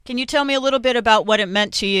Can you tell me a little bit about what it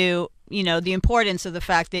meant to you, the importance of the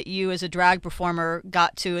fact that you as a drag performer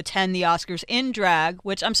got to attend the Oscars in drag,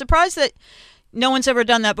 which I'm surprised that no one's ever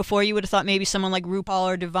done that before. You would have thought maybe someone like RuPaul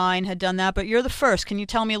or Divine had done that, but you're the first. Can you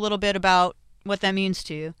tell me a little bit about what that means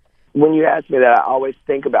to you? When you ask me that, I always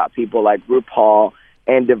think about people like RuPaul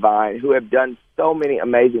and Divine who have done so many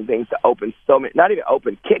amazing things to open so many, not even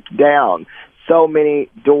open, kick down so many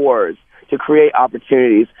doors to create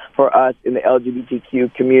opportunities for us in the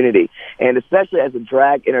LGBTQ community. And especially as a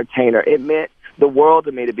drag entertainer, it meant the world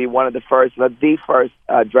to me to be one of the first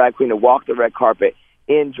drag queen to walk the red carpet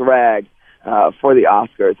in drag for the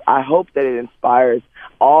Oscars. I hope that it inspires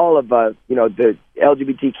all of us, the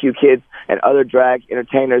LGBTQ kids and other drag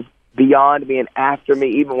entertainers beyond me and after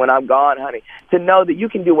me, even when I'm gone, honey, to know that you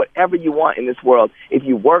can do whatever you want in this world. If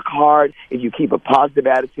you work hard, if you keep a positive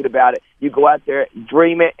attitude about it, you go out there,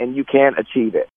 dream it, and you can achieve it.